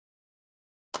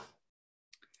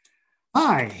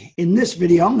Hi, in this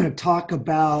video, I'm going to talk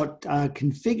about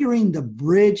configuring the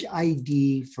bridge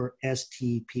ID for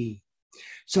STP.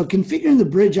 So configuring the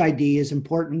bridge ID is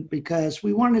important because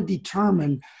we want to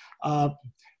determine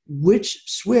which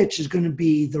switch is going to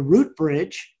be the root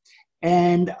bridge,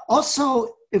 and also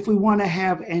if we want to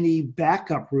have any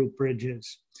backup root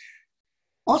bridges.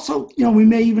 Also, we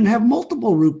may even have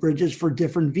multiple root bridges for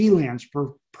different VLANs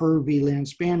per VLAN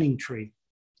spanning tree.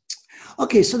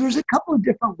 Okay, so there's a couple of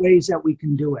different ways that we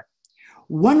can do it.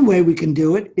 One way we can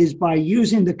do it is by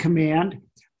using the command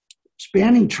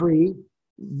spanning tree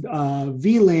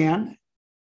VLAN.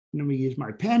 Let me use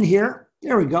my pen here.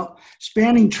 There we go.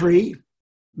 Spanning tree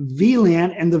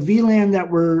VLAN, and the VLAN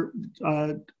that we're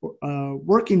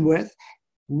working with,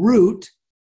 root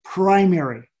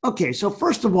primary. Okay, so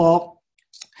first of all,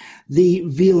 the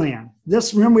VLAN.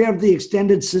 Remember, we have the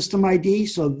extended system ID,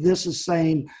 so this is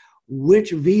saying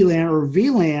which VLAN or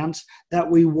VLANs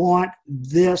that we want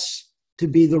this to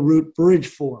be the root bridge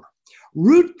for.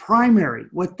 Root primary,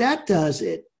 what that does,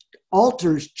 it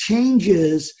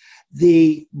changes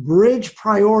the bridge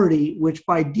priority, which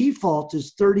by default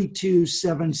is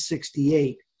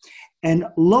 32,768, and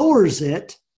lowers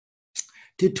it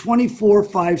to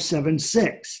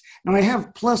 24,576. Now I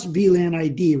have plus VLAN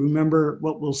ID. Remember,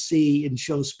 what we'll see in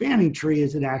show spanning tree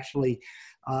is it actually,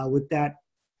 with that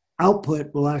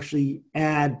output, will actually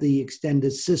add the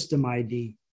extended system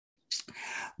ID.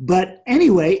 But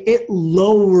anyway, it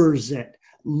lowers it.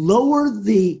 Lower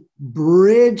the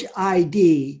bridge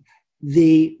ID, let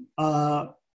me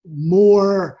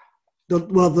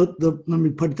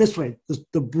put it this way,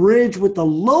 the bridge with the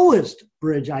lowest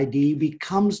bridge ID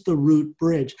becomes the root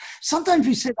bridge. Sometimes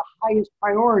we say the highest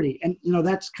priority, and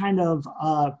that's kind of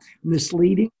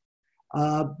misleading.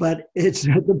 But it's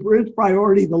the bridge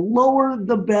priority, the lower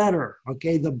the better,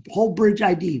 okay? The whole bridge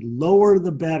ID, lower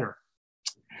the better.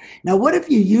 Now, what if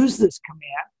you use this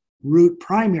command, root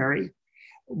primary,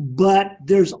 but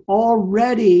there's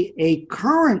already a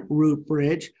current root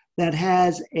bridge that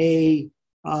has a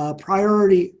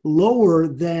priority lower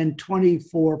than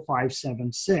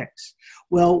 24,576?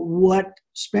 Well, what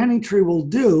spanning tree will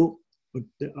do, what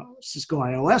Cisco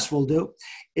iOS will do,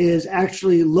 is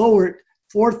actually lower it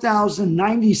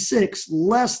 4,096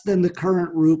 less than the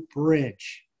current root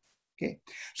bridge. Okay,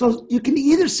 so you can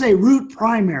either say root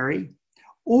primary,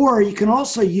 or you can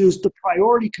also use the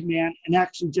priority command and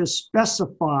actually just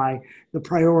specify the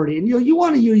priority. And you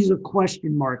want to use a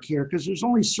question mark here because there's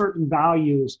only certain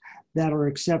values that are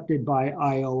accepted by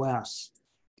iOS.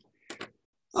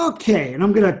 Okay, and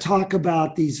I'm going to talk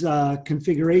about these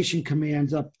configuration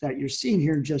commands that you're seeing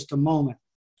here in just a moment.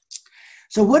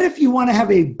 So what if you want to have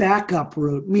a backup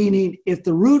route, meaning if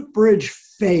the root bridge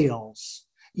fails,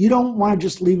 you don't want to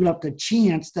just leave it up to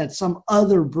chance that some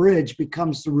other bridge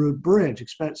becomes the root bridge,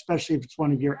 especially if it's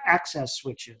one of your access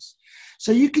switches.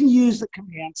 So you can use the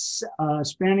command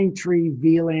spanning tree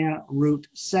VLAN root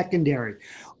secondary,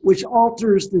 which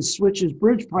alters the switch's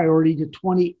bridge priority to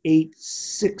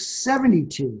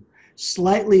 28,672,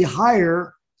 slightly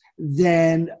higher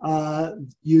than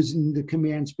using the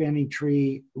command spanning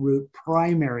tree root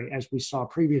primary, as we saw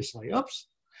previously. Oops.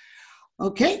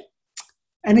 Okay.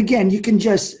 And again, you can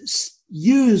just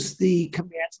use the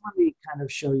commands. Let me kind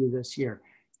of show you this here.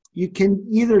 You can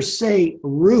either say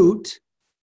root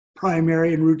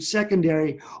primary and root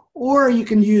secondary, or you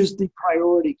can use the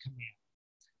priority command.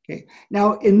 Okay.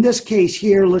 Now, in this case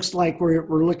here, looks like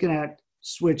we're looking at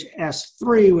switch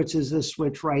S3, which is this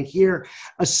switch right here,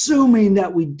 assuming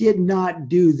that we did not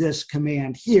do this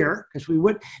command here, because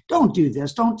don't do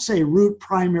this. Don't say root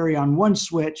primary on one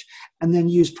switch and then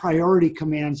use priority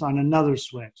commands on another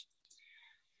switch.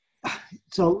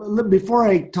 So before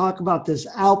I talk about this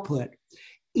output,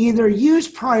 either use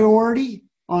priority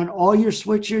on all your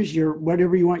switches,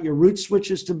 whatever you want your root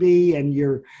switches to be, and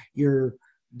your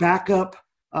backup,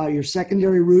 your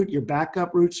secondary root, your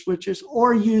backup root switches,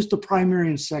 or use the primary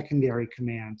and secondary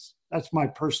commands. That's my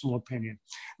personal opinion.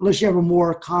 Unless you have a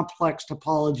more complex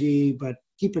topology, but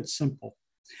keep it simple.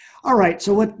 All right,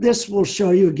 so what this will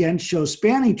show you, again, show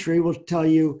spanning tree will tell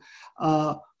you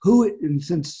who, and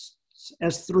since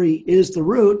S3 is the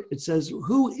root, it says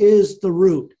who is the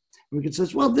root. We can say,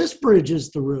 well, this bridge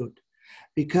is the root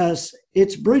because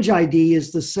its bridge ID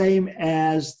is the same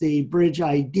as the bridge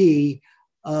ID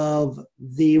of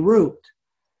the root.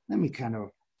 Let me kind of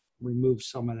remove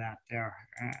some of that there.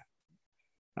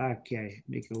 Okay,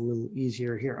 make it a little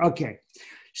easier here. Okay,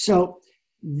 so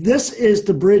this is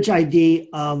the bridge ID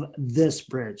of this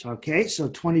bridge. Okay, so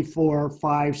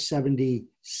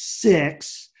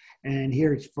 24,576, and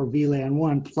here it's for VLAN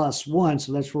 1 plus 1,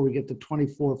 so that's where we get the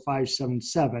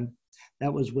 24,577.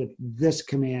 That was with this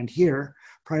command here,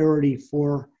 priority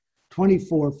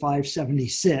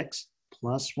 424,576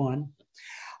 plus 1.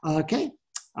 Okay,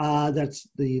 that's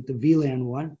the VLAN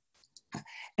one.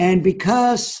 And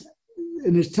because,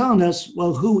 and it's telling us,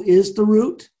 well, who is the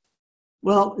root?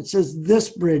 Well, it says this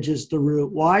bridge is the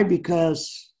root. Why?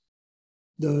 Because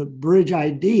the bridge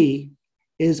ID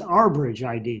is our bridge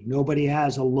ID. Nobody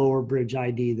has a lower bridge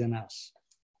ID than us.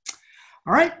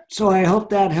 All right, so I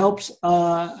hope that helps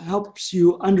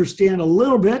you understand a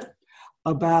little bit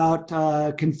about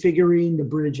configuring the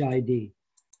bridge ID.